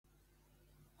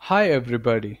Hi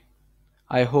everybody.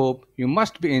 I hope you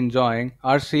must be enjoying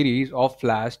our series of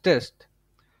flash tests.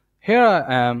 Here I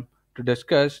am to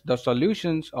discuss the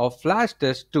solutions of flash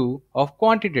test 2 of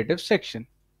quantitative section.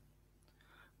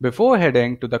 Before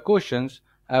heading to the questions,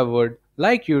 I would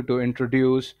like you to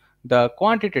introduce the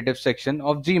quantitative section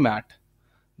of GMAT.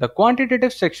 The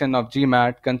quantitative section of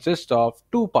GMAT consists of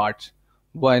two parts.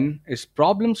 One is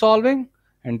problem solving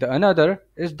and the another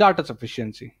is data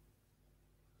sufficiency.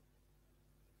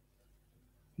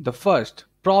 The first,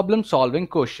 problem solving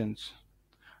questions.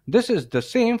 This is the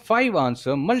same 5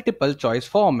 answer multiple choice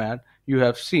format you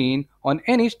have seen on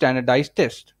any standardized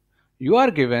test. You are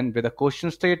given with a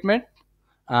question statement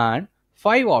and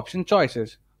 5 option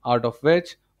choices, out of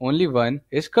which only one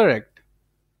is correct.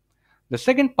 The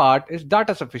second part is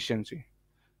data sufficiency.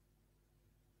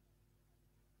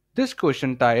 This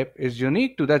question type is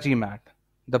unique to the GMAT.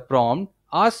 The prompt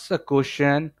asks a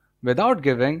question without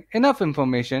giving enough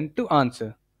information to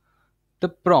answer. The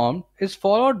prompt is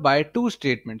followed by two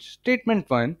statements, statement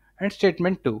 1 and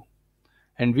statement 2.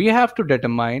 And we have to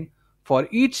determine for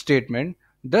each statement,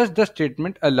 does the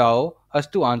statement allow us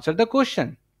to answer the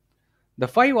question? The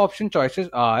 5 option choices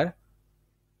are: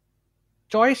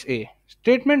 Choice A,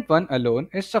 statement 1 alone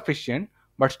is sufficient,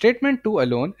 but statement 2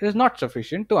 alone is not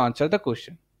sufficient to answer the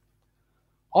question.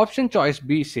 Option choice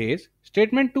B says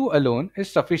statement 2 alone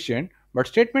is sufficient, but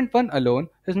statement 1 alone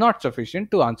is not sufficient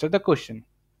to answer the question.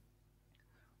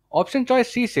 Option choice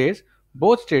C says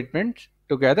both statements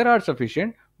together are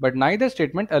sufficient, but neither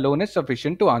statement alone is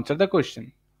sufficient to answer the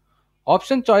question.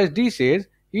 Option choice D says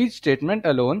each statement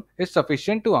alone is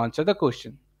sufficient to answer the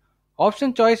question.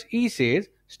 Option choice E says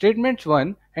statements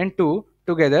 1 and 2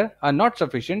 together are not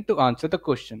sufficient to answer the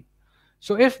question.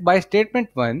 So if by statement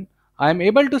 1 I am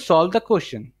able to solve the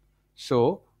question,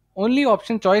 so only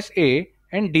option choice A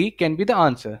and D can be the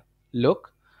answer. Look,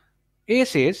 A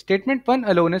says statement 1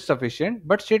 alone is sufficient,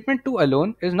 but statement 2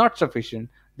 alone is not sufficient.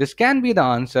 This can be the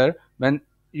answer when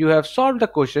you have solved the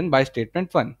question by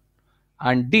statement 1.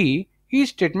 And D, each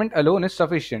statement alone is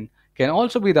sufficient, can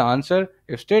also be the answer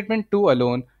if statement 2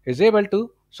 alone is able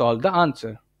to solve the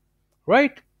answer.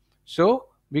 Right? So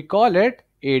we call it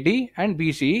AD and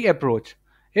BCE approach.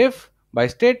 If by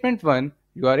statement 1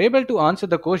 you are able to answer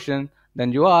the question,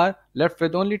 then you are left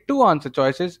with only two answer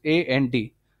choices, A and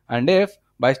D. And if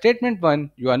by statement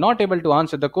 1 you are not able to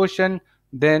answer the question,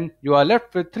 then you are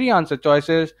left with three answer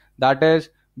choices, that is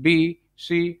B,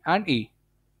 C and E.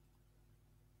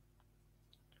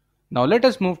 Now let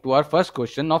us move to our first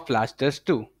question of flash test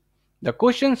 2. The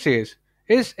question says,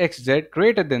 is xz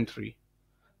greater than 3?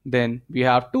 Then we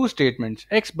have two statements,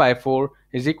 x by 4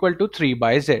 is equal to 3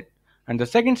 by z. And the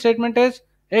second statement is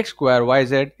x square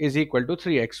yz is equal to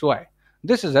 3xy.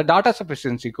 This is a data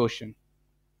sufficiency question.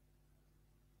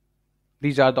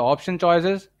 These are the option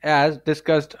choices as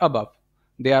discussed above.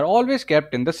 They are always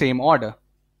kept in the same order.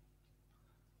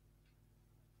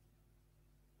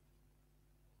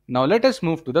 Now let us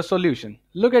move to the solution.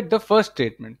 Look at the first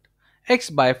statement.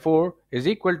 X by 4 is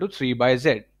equal to 3 by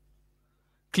z.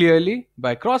 Clearly,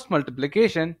 by cross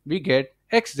multiplication, we get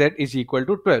xz is equal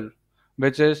to 12,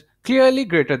 which is clearly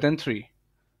greater than 3.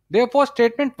 Therefore,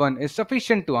 statement 1 is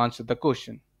sufficient to answer the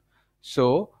question.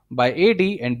 So, by AD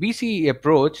and BCE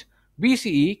approach,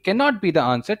 BCE cannot be the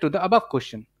answer to the above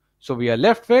question. So, we are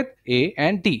left with A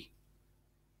and D.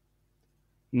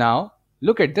 Now,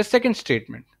 look at the second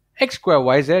statement. X square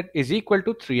yz is equal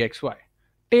to 3xy.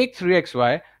 Take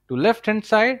 3xy to left hand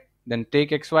side, then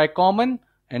take xy common,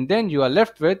 and then you are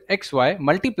left with xy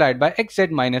multiplied by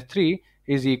xz minus 3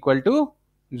 is equal to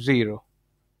 0.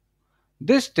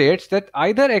 This states that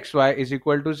either xy is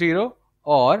equal to 0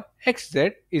 or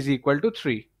xz is equal to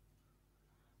 3.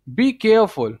 Be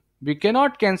careful, we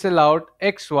cannot cancel out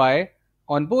xy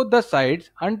on both the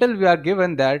sides until we are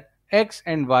given that x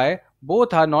and y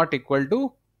both are not equal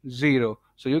to 0.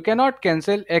 So you cannot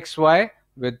cancel xy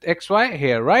with xy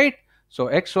here, right? So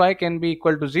xy can be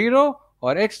equal to 0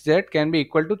 or xz can be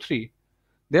equal to 3.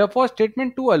 Therefore,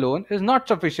 statement 2 alone is not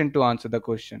sufficient to answer the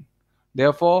question.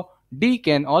 Therefore, D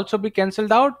can also be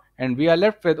cancelled out and we are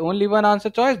left with only one answer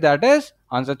choice, that is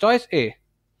answer choice A.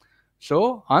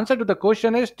 So, answer to the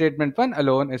question is statement 1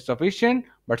 alone is sufficient,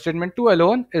 but statement 2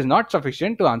 alone is not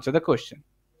sufficient to answer the question.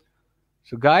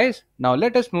 So guys, now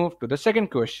let us move to the second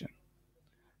question.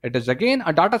 It is again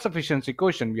a data sufficiency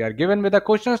question. We are given with a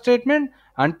question statement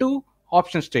and two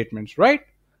option statements, right?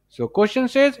 So question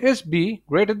says, is B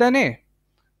greater than A?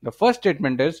 The first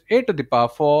statement is a to the power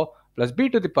 4 plus b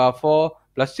to the power 4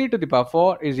 plus c to the power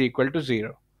 4 is equal to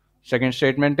 0. Second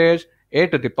statement is a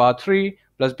to the power 3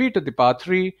 plus b to the power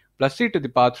 3 plus c to the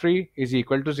power 3 is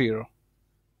equal to 0.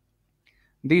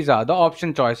 These are the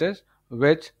option choices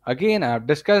which again I have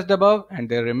discussed above and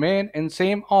they remain in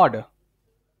same order.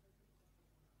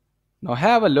 Now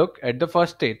have a look at the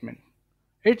first statement.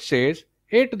 It says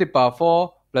a to the power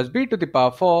 4 plus b to the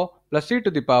power 4 plus c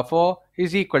to the power 4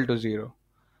 is equal to 0.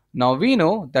 Now we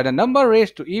know that a number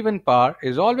raised to even power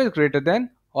is always greater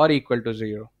than or equal to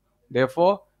 0.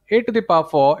 Therefore, a to the power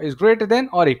 4 is greater than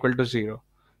or equal to 0.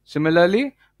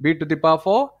 Similarly, b to the power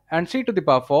 4 and c to the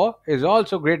power 4 is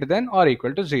also greater than or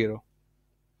equal to 0.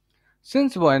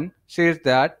 Since 1 says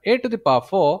that a to the power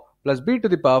 4 plus b to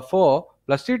the power 4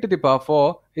 plus c to the power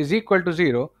 4 is equal to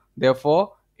 0,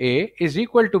 therefore a is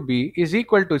equal to b is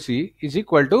equal to c is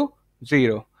equal to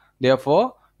 0.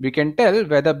 Therefore, we can tell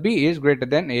whether b is greater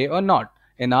than a or not.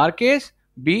 In our case,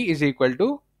 b is equal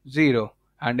to 0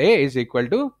 and a is equal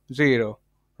to 0.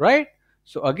 Right?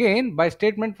 So again, by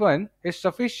statement 1 is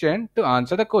sufficient to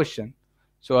answer the question.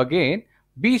 So again,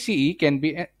 BCE can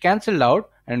be cancelled out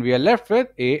and we are left with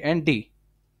A and D.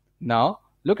 Now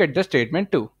look at the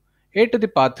statement 2. A to the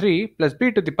power 3 plus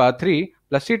B to the power 3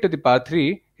 plus C to the power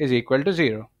 3 is equal to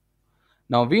 0.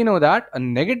 Now we know that a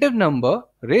negative number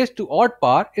raised to odd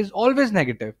power is always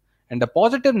negative and a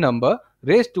positive number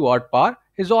raised to odd power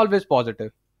is always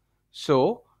positive.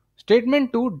 So,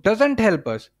 statement 2 doesn't help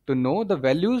us to know the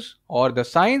values or the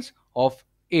signs of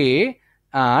A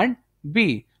and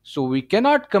B. So, we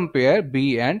cannot compare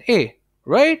B and A,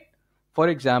 right? For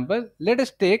example, let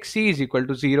us take C is equal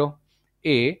to 0.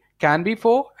 A can be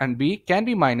 4 and B can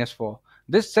be minus 4.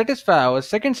 This satisfies our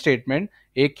second statement,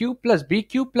 A cube plus B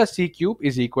cube plus C cube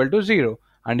is equal to 0.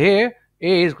 And here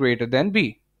A is greater than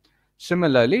B.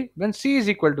 Similarly, when C is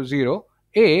equal to 0,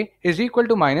 A is equal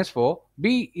to minus 4,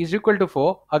 B is equal to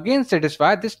 4, again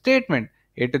satisfy this statement.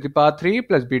 A to the power 3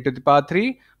 plus B to the power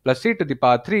 3 plus C to the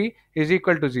power 3 is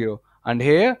equal to 0. And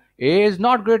here A is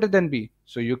not greater than B.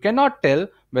 So you cannot tell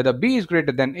whether B is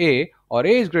greater than A or A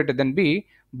is greater than B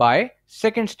by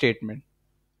second statement.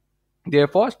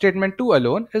 Therefore, statement 2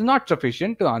 alone is not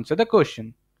sufficient to answer the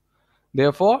question.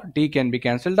 Therefore, D can be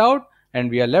cancelled out and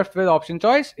we are left with option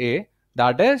choice A,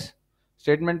 that is,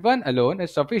 statement 1 alone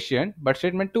is sufficient but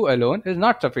statement 2 alone is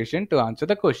not sufficient to answer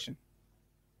the question.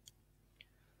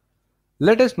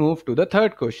 Let us move to the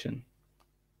third question.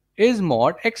 Is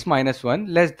mod x minus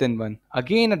 1 less than 1?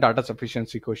 Again a data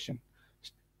sufficiency question.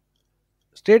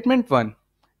 Statement 1.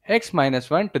 X minus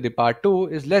 1 to the power 2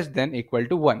 is less than equal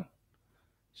to 1.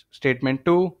 Statement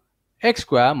 2. X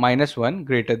square minus 1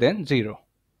 greater than 0.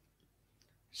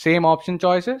 Same option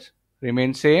choices,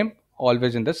 remain same,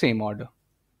 always in the same order.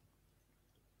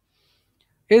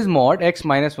 Is mod x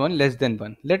minus 1 less than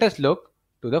 1? Let us look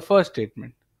to the first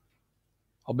statement.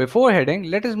 Or before heading,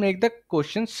 let us make the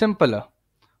question simpler.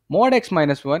 Mod x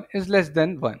minus 1 is less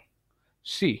than 1.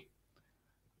 See,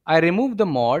 I remove the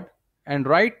mod and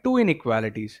write two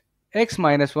inequalities. X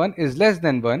minus 1 is less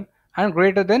than 1 and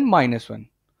greater than minus 1.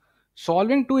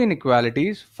 Solving two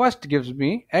inequalities first gives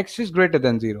me x is greater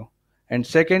than 0 and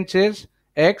second says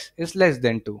x is less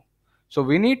than 2. So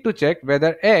we need to check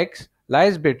whether x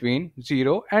lies between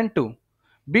 0 and 2.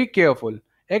 Be careful,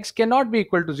 x cannot be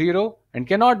equal to 0 and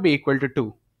cannot be equal to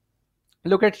 2.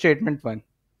 Look at statement 1.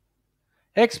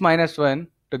 X minus 1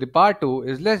 to the power 2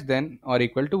 is less than or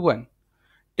equal to 1.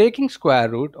 Taking square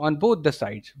root on both the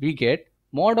sides, we get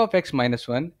mod of x minus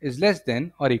 1 is less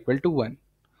than or equal to 1.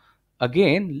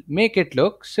 Again, make it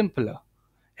look simpler.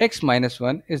 X minus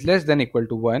 1 is less than equal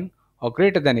to 1 or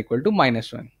greater than equal to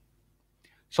minus 1.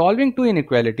 Solving two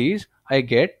inequalities, I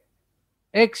get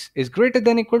x is greater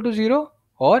than equal to 0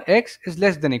 or x is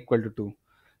less than equal to 2.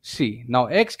 See, now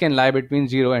x can lie between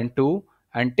 0 and 2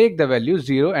 and take the values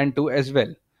 0 and 2 as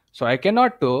well. So I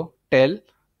cannot tell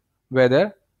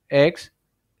whether x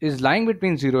is lying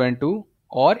between 0 and 2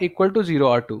 or equal to 0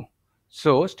 or 2.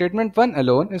 So statement 1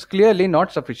 alone is clearly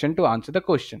not sufficient to answer the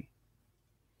question.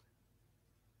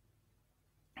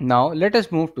 Now let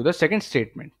us move to the second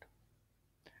statement.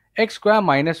 X square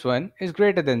minus 1 is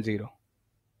greater than 0.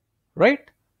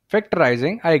 Right?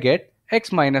 Factorizing, I get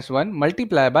x minus 1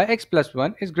 multiplied by x plus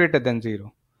 1 is greater than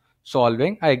 0.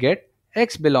 Solving, I get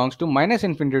x belongs to minus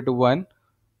infinity to 1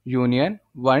 union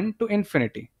 1 to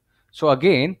infinity. So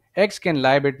again, x can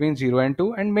lie between 0 and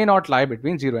 2 and may not lie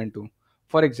between 0 and 2.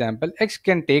 For example, x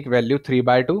can take value 3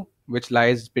 by 2 which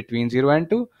lies between 0 and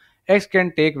 2. X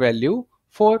can take value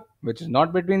 4 which is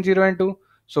not between 0 and 2.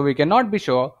 So we cannot be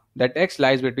sure that x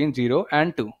lies between 0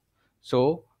 and 2.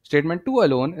 So statement 2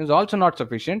 alone is also not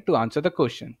sufficient to answer the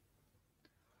question.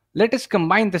 Let us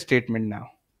combine the statement now.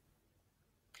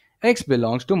 X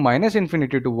belongs to minus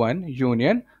infinity to 1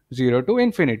 union 0 to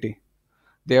infinity.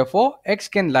 Therefore, x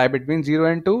can lie between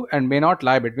 0 and 2 and may not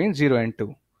lie between 0 and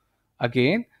 2.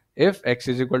 Again, If x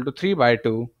is equal to 3 by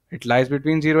 2, it lies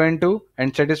between 0 and 2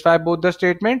 and satisfy both the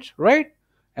statements, right?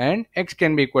 And x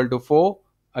can be equal to 4,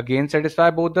 again satisfy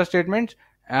both the statements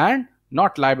and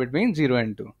not lie between 0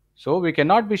 and 2. So we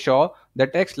cannot be sure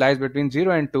that x lies between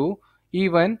 0 and 2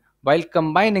 even while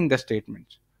combining the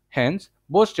statements. Hence,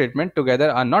 both statements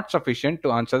together are not sufficient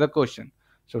to answer the question.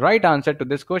 So right answer to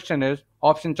this question is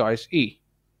option choice E.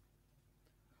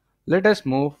 Let us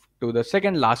move to the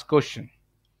second last question.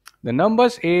 The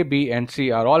numbers a, b and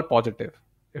c are all positive.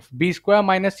 If b square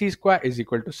minus c square is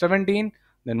equal to 17,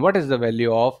 then what is the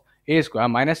value of a square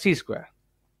minus c square?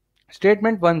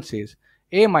 Statement 1 says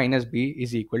a minus b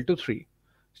is equal to 3.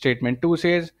 Statement 2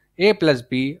 says a plus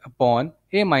b upon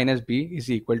a minus b is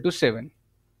equal to 7.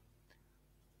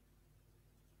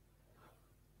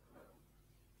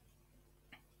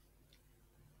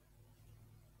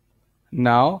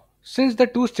 Now, since the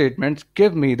two statements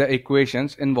give me the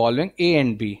equations involving a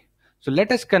and b, so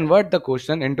let us convert the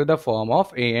question into the form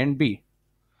of a and b.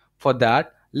 For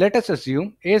that, let us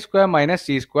assume a square minus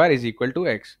c square is equal to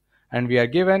x, and we are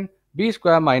given b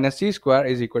square minus c square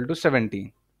is equal to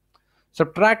 17.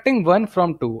 Subtracting 1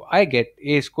 from 2, I get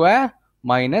a square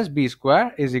minus b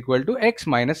square is equal to x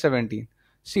minus 17.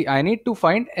 See, I need to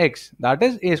find x, that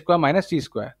is a square minus c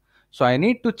square. So I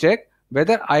need to check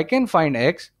whether I can find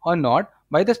x or not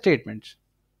by the statements.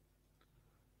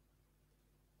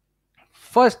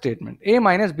 First statement, a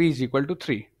minus b is equal to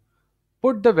 3.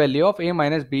 Put the value of a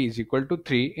minus b is equal to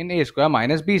 3 in a square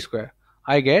minus b square.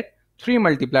 I get 3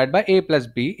 multiplied by a plus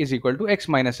b is equal to x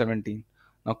minus 17.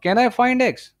 Now can I find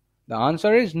x? The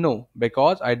answer is no,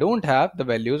 because I don't have the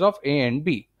values of a and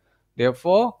b.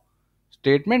 Therefore,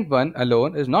 statement 1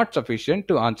 alone is not sufficient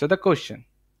to answer the question.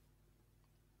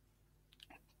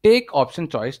 Take option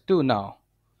choice 2 now.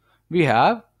 We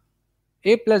have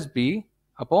a plus b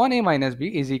upon a minus b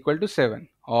is equal to 7,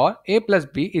 or a plus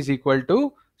b is equal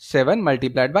to 7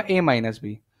 multiplied by a minus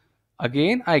b.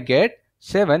 Again, I get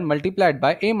 7 multiplied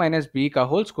by a minus b ka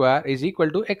whole square is equal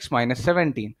to x minus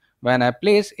 17 when I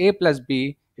place a plus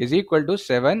b is equal to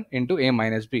 7 into a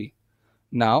minus b.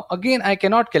 Now again I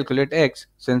cannot calculate x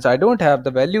since I don't have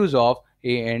the values of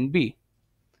a and b.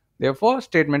 Therefore,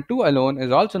 statement 2 alone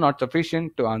is also not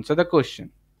sufficient to answer the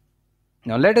question.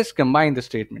 Now let us combine the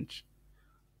statements.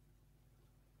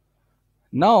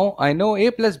 Now I know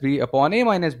a plus b upon a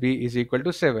minus b is equal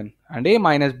to 7 and a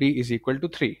minus b is equal to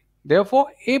 3. Therefore,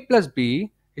 a plus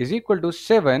b is equal to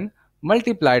 7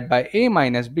 multiplied by a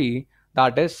minus b,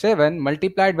 that is 7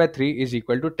 multiplied by 3 is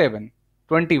equal to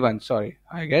 21. Sorry,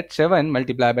 I get 7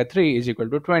 multiplied by 3 is equal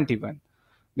to 21.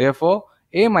 Therefore,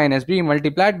 a minus b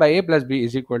multiplied by a plus b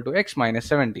is equal to x minus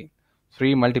 17.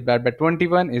 3 multiplied by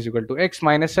 21 is equal to x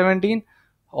minus 17,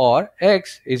 or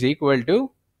x is equal to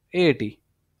 80.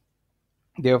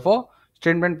 Therefore,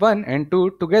 statement 1 and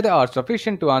 2 together are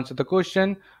sufficient to answer the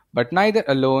question, but neither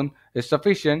alone is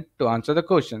sufficient to answer the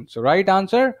question. So right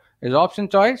answer is option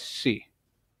choice C.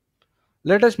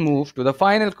 Let us move to the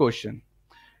final question.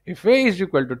 If a is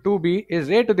equal to 2b, is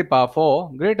a to the power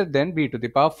 4 greater than b to the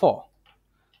power 4?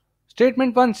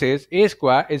 Statement 1 says a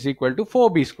square is equal to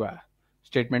 4b square.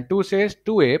 Statement 2 says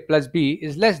 2a plus b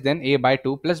is less than a by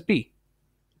 2 plus b.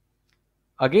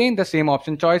 Again, the same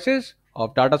option choices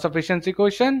of data sufficiency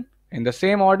question in the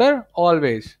same order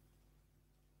always.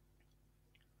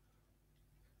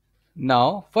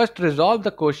 Now, first resolve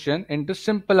the question into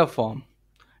simpler form.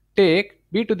 Take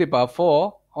b to the power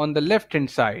 4 on the left hand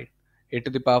side. A to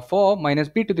the power 4 minus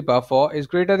b to the power 4 is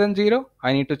greater than 0.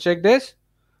 I need to check this.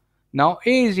 Now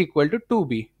a is equal to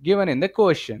 2b given in the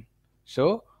question.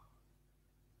 So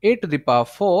a to the power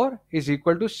 4 is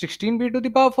equal to 16b to the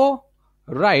power 4.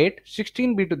 Write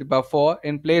 16b to the power 4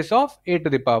 in place of a to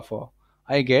the power 4.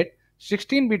 I get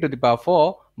 16b to the power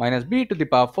 4 minus b to the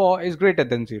power 4 is greater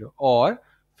than 0, or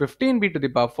 15b to the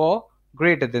power 4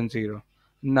 greater than 0.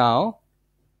 Now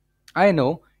I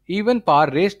know even power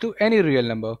raised to any real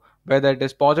number, whether it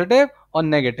is positive or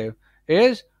negative,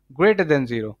 is greater than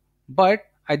 0. But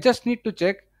I just need to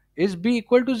check, is b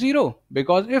equal to 0?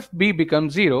 Because if b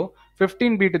becomes 0,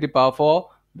 15b to the power 4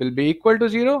 will be equal to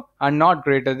 0 and not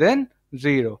greater than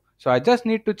 0. So I just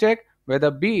need to check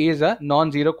whether b is a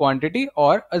non-zero quantity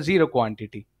or a zero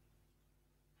quantity.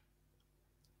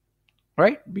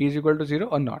 Right? B is equal to 0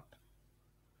 or not.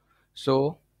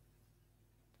 So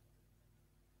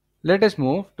let us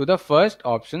move to the first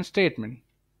option statement.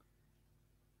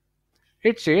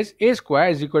 It says a square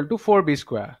is equal to 4b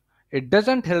square. It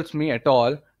doesn't help me at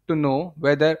all to know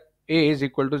whether a is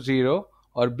equal to 0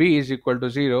 or b is equal to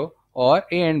 0 or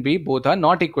a and b both are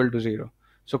not equal to 0.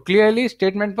 So clearly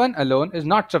statement 1 alone is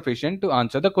not sufficient to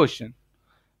answer the question.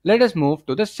 Let us move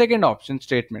to the second option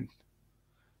statement.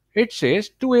 It says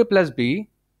 2a plus b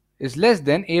is less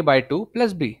than a by 2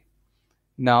 plus b.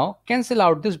 Now cancel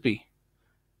out this b.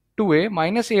 2a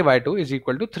minus a by 2 is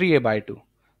equal to 3a by 2.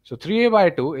 So 3a by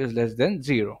 2 is less than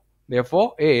 0.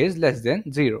 Therefore a is less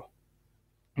than 0.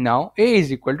 Now a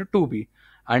is equal to 2b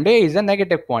and a is a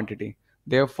negative quantity.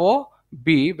 Therefore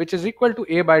b, which is equal to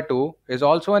a by 2, is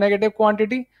also a negative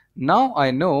quantity. Now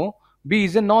I know b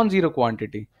is a non-zero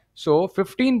quantity. So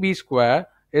 15b square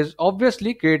is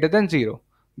obviously greater than 0.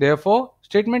 Therefore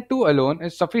statement 2 alone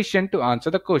is sufficient to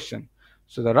answer the question.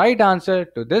 So the right answer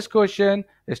to this question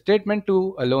is statement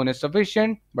 2 alone is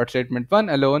sufficient, but statement 1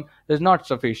 alone is not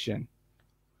sufficient.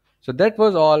 So that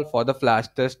was all for the flash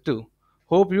test 2.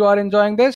 Hope you are enjoying this.